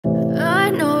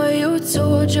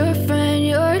told your friend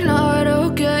you're not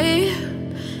okay,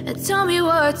 and tell me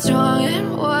what's wrong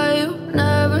and why you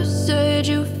never said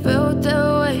you felt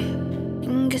that way.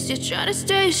 And guess you're trying to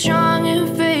stay strong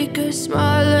and fake a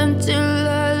smile until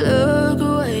I look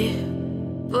away.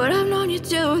 But I've known you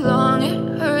too long,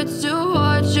 it hurts to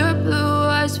watch your blue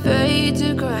eyes fade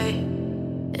to gray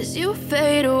as you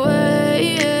fade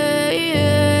away,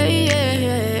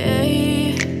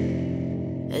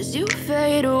 as you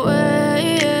fade away.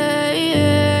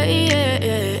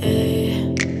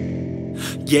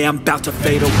 Yeah, I'm about to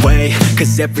fade away,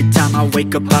 cause every time I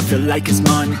wake up I feel like it's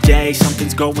Monday.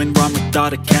 Something's going wrong with all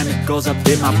the chemicals up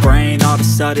in my brain. All of a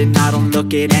sudden I don't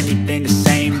look at anything the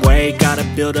same way. Got a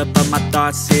buildup of my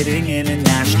thoughts sitting in an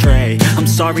ashtray. I'm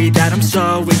sorry that I'm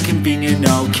so inconvenient,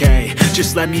 okay.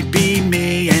 Just let me be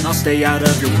me and I'll stay out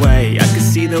of your way. I can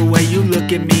see the way you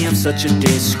look at me, I'm such a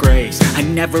disgrace. I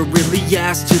never really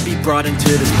asked to be brought into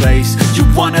this place. You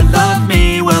wanna love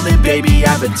me? Well then baby,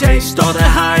 have a taste. All the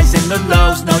highs and the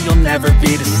lows, no, you'll never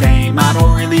be the same. I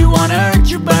don't really wanna hurt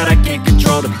you, but I can't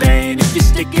control the pain. If you're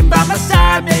sticking by my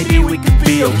side, maybe we could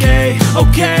be okay.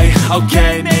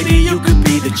 Okay, maybe you could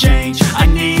be the change I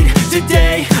need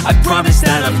today. I promise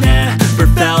that I've never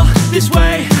felt this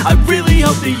way. I really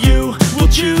hope that you will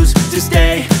choose to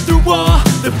stay through all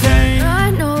the pain.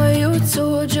 I know you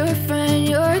told your friend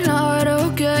you're not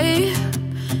okay,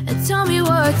 and tell me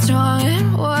what's wrong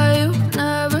and why you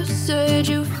never said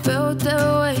you felt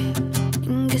that way.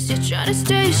 Guess you're trying to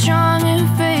stay strong and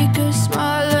fake a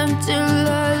smile until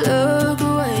I look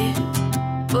away.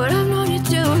 But I've known you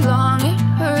too long, it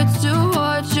hurts to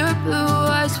watch your blue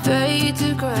eyes fade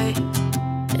to gray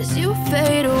as you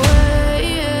fade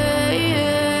away,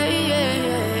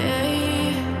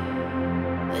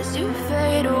 as you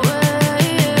fade away,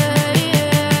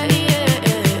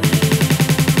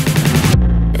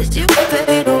 as you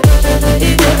fade away.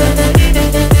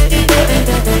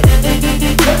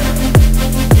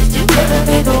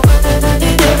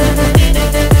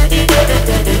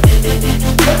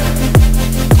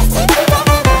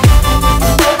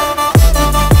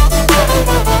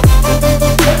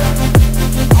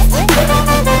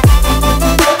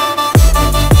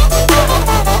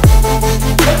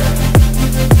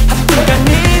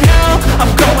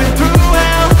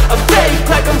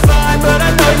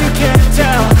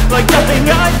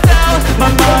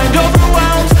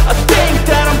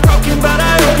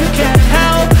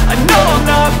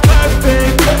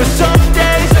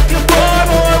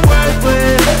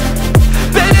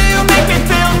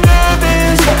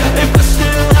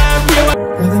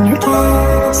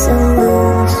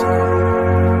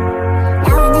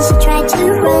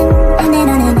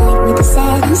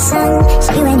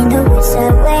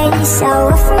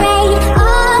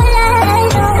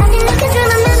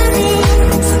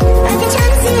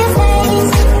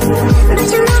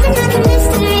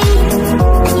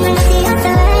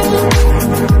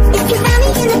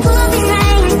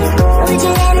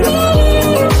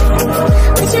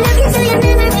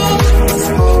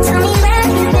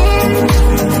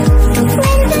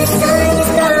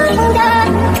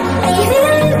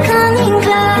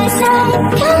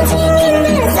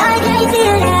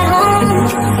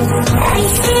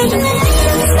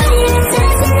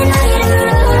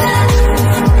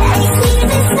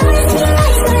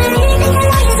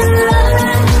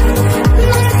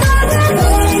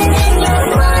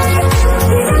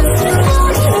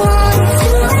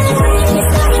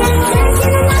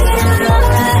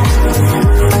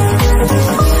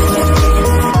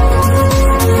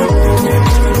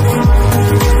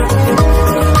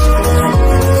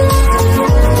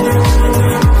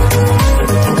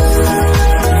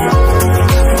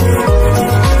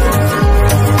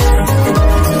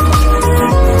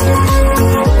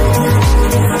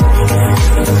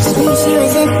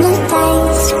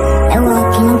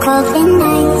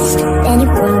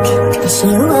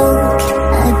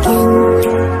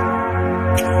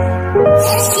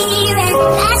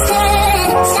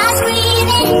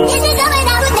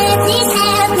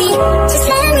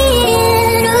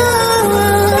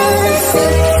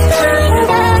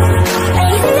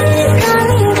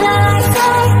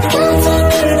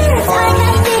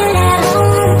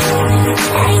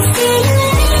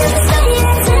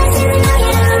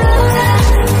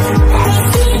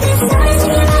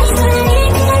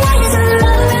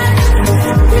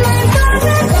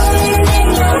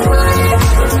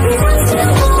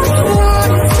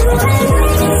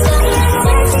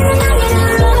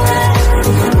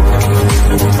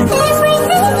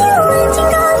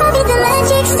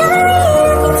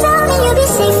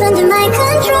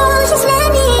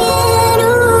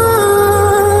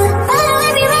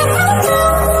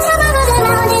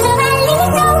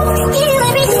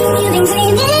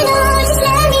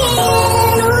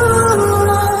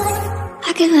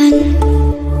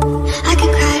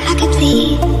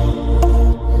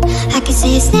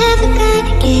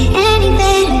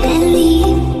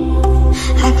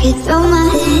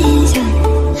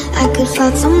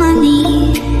 thoughts on my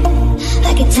knee.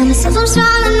 I could tell myself I'm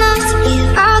strong enough to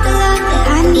give all the love that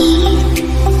I need,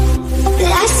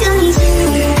 but I still need you.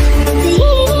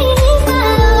 Please, my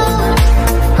love,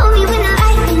 hold me when the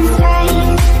lightning's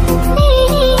right.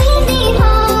 Need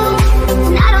home,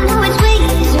 and I don't know which way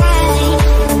is right.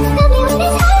 Love me when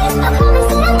it's hard, I promise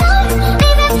that I'm not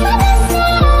leaving by my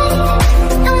side.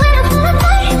 And when I fall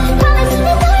apart, promise in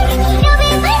the dark, you'll be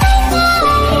by my side.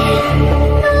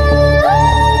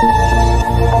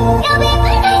 You'll be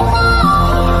by my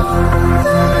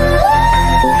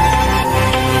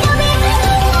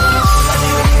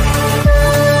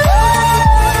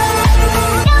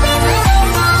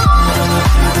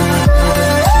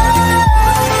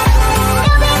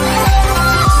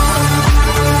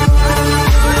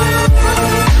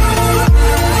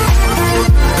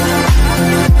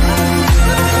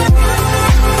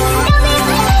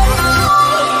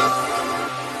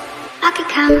I could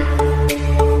count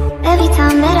every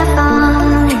time that I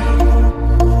fall.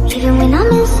 Even when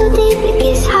I'm in so deep, it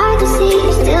gets hard to see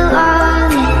you're still on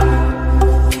me.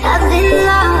 I've been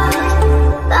lost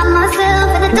by myself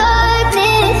in the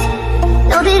darkness.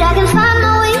 Know that I can find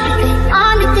my way even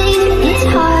on the days when it's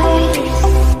hard,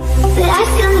 but I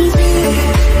still need you.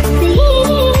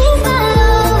 Please, my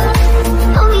love,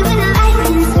 hold me when the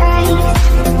lightning's right.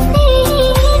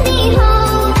 Need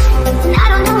home, and I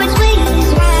don't know which way is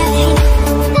right.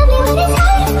 Love me when it's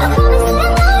hard, I promise that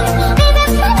I'm not leaving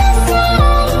by my side.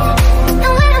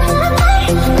 And when I fall apart,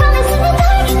 promise in the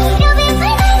dark, you'll be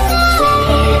by my side.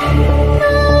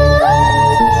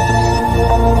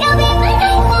 You'll be by my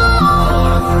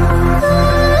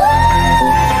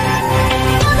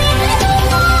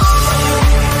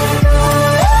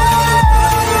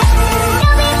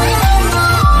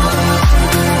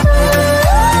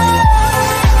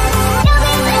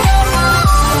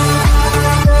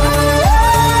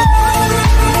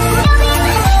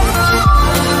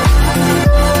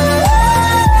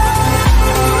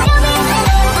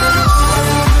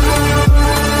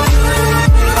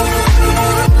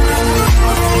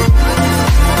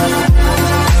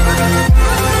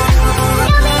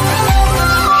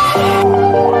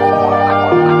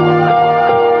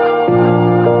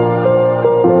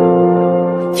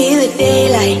Feel the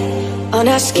daylight on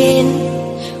our skin.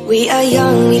 We are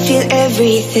young, we feel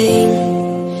everything.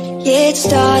 Yeah, it's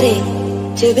starting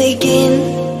to begin.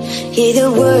 Hear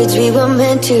the words we were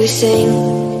meant to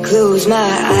sing. Close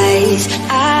my eyes,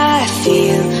 I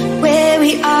feel where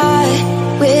we are,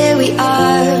 where we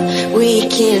are. We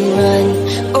can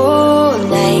run